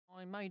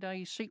I made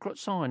a secret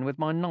sign with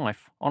my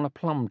knife on a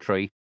plum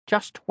tree,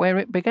 just where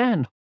it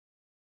began.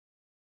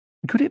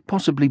 Could it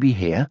possibly be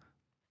here?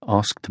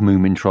 Asked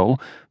Moomintroll,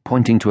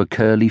 pointing to a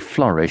curly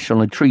flourish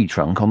on a tree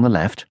trunk on the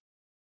left.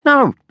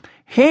 No,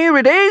 here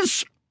it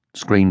is,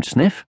 screamed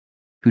Sniff,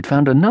 who'd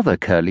found another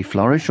curly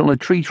flourish on a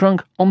tree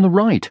trunk on the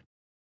right.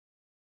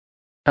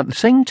 At the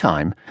same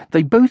time,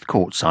 they both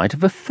caught sight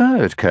of a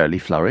third curly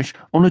flourish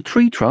on a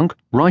tree trunk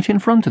right in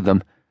front of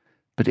them,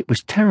 but it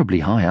was terribly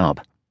high up,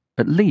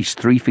 at least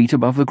 3 feet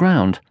above the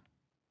ground.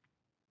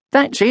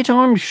 That's it,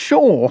 I'm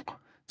sure,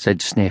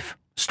 said Sniff,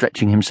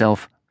 stretching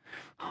himself.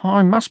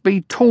 I must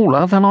be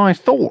taller than I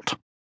thought.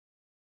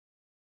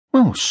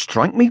 Well,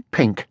 strike me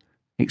pink,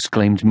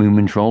 exclaimed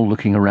Moomintroll,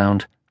 looking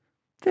around.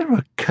 There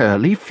are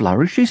curly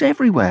flourishes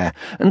everywhere,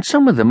 and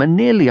some of them are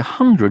nearly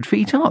 100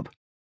 feet up.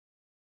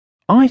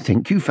 I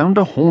think you found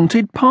a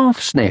haunted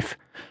path, Sniff,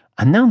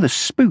 and now the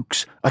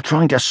spooks are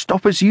trying to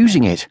stop us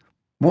using it.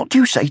 What do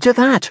you say to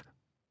that?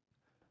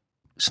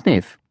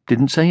 Sniff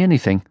didn't say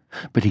anything,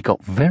 but he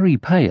got very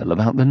pale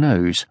about the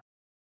nose.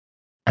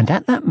 And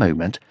at that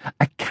moment,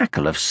 a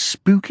cackle of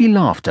spooky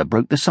laughter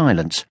broke the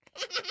silence,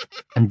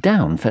 and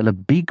down fell a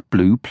big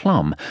blue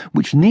plum,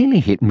 which nearly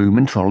hit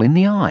Moomintroll in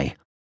the eye.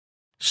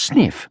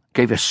 Sniff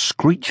gave a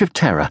screech of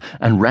terror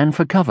and ran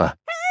for cover.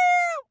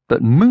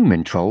 But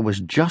Moomintroll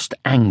was just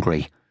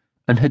angry,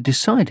 and had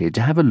decided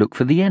to have a look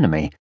for the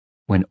enemy,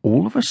 when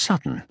all of a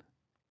sudden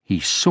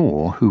he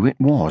saw who it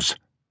was.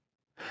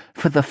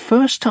 For the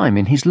first time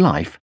in his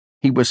life,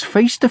 he was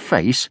face to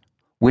face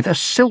with a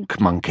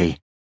silk monkey.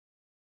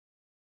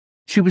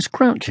 She was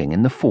crouching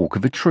in the fork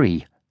of a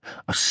tree,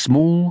 a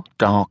small,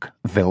 dark,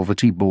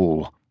 velvety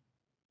ball.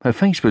 Her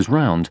face was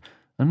round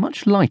and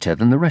much lighter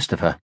than the rest of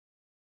her,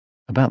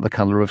 about the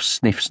colour of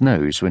Sniff's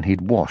nose when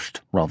he'd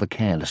washed rather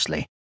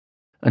carelessly,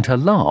 and her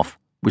laugh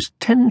was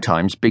 10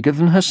 times bigger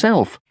than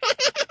herself.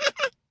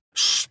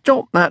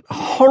 Stop that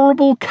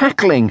horrible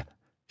cackling,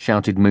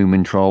 shouted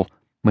Moomintroll,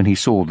 when he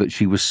saw that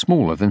she was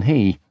smaller than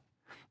he.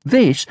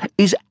 This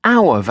is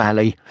our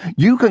valley.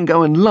 You can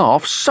go and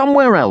laugh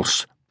somewhere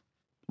else.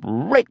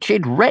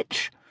 Wretched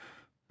wretch,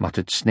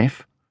 muttered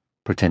Sniff,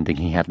 pretending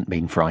he hadn't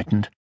been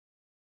frightened.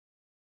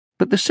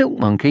 But the silk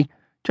monkey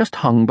just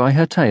hung by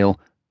her tail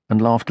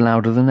and laughed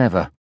louder than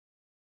ever.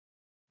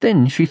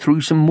 Then she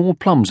threw some more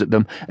plums at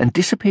them and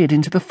disappeared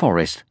into the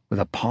forest with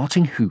a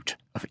parting hoot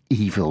of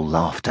evil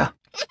laughter.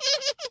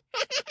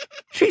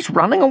 She's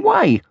running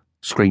away,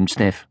 screamed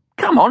Sniff.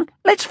 Come on,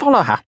 let's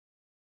follow her.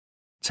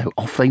 So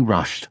off they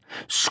rushed,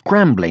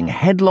 scrambling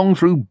headlong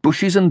through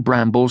bushes and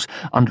brambles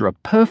under a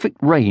perfect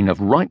rain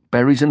of ripe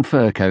berries and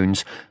fir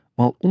cones,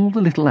 while all the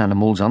little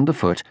animals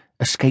underfoot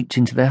escaped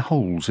into their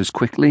holes as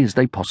quickly as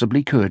they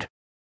possibly could.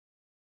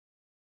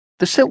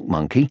 The silk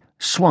monkey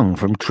swung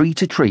from tree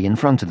to tree in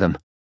front of them.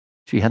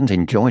 She hadn't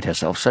enjoyed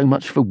herself so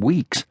much for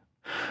weeks.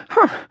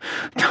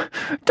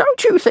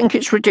 Don't you think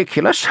it's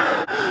ridiculous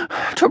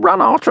to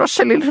run after a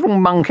silly little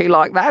monkey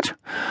like that?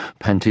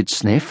 Panted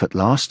Sniff at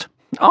last.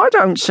 I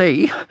don't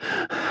see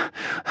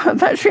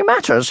that she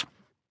matters.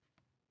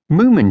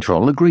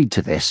 Moomintroll agreed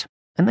to this,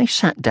 and they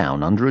sat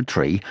down under a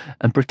tree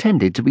and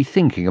pretended to be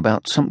thinking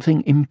about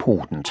something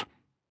important.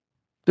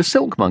 The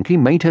silk monkey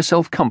made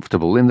herself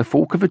comfortable in the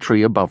fork of a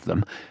tree above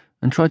them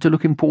and tried to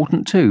look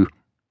important too.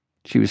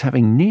 She was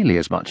having nearly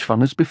as much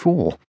fun as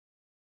before.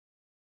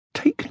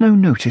 Take no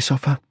notice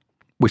of her,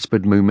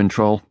 whispered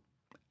Moomintroll.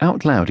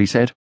 Out loud he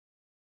said,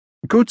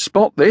 Good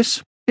spot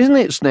this, isn't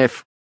it,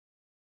 Sniff?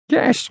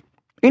 Yes.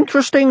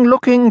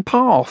 Interesting-looking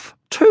path,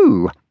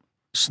 too,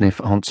 Sniff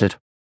answered.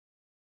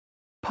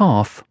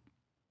 Path,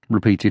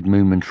 repeated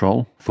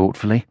Moomintroll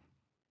thoughtfully.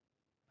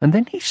 And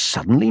then he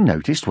suddenly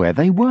noticed where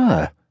they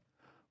were.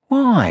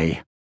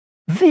 Why,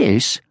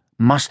 this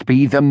must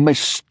be the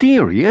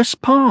mysterious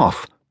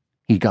path,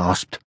 he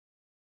gasped.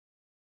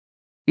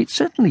 It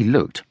certainly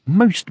looked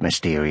most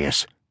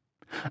mysterious.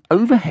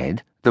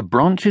 Overhead, the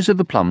branches of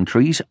the plum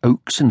trees,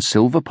 oaks and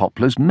silver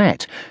poplars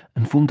met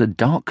and formed a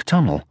dark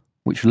tunnel,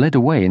 which led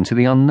away into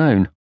the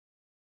unknown.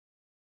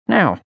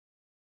 Now,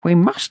 we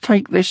must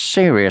take this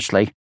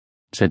seriously,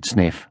 said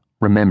Sniff,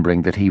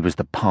 remembering that he was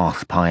the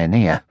path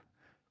pioneer.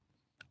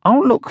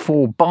 I'll look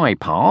for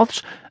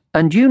bypaths,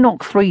 and you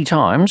knock 3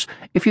 times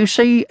if you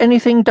see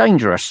anything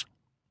dangerous.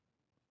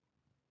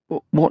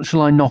 What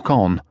shall I knock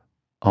on?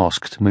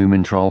 Asked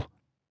Moomintroll.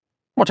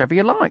 Whatever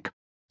you like,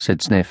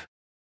 said Sniff.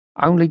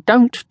 Only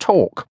don't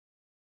talk.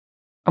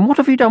 And what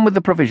have you done with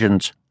the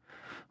provisions?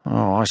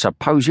 Oh, I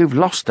suppose you've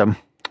lost them.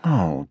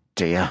 Oh,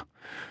 dear.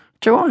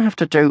 Do I have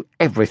to do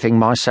everything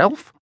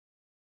myself?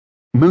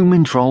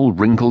 Moomintroll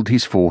wrinkled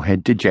his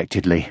forehead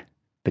dejectedly,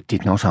 but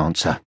did not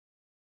answer.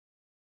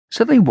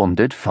 So they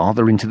wandered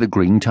farther into the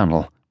green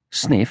tunnel,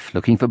 Sniff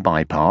looking for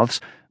bypaths,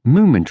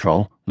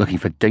 Moomintroll looking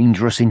for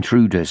dangerous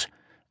intruders,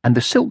 and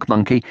the silk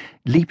monkey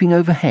leaping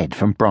overhead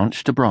from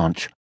branch to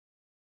branch.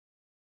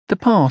 The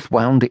path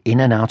wound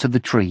in and out of the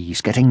trees,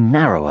 getting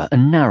narrower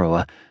and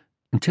narrower,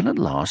 until at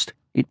last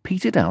it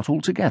petered out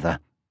altogether.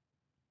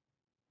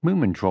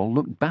 Moomintroll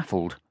looked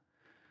baffled.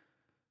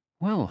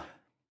 Well,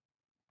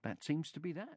 that seems to be that.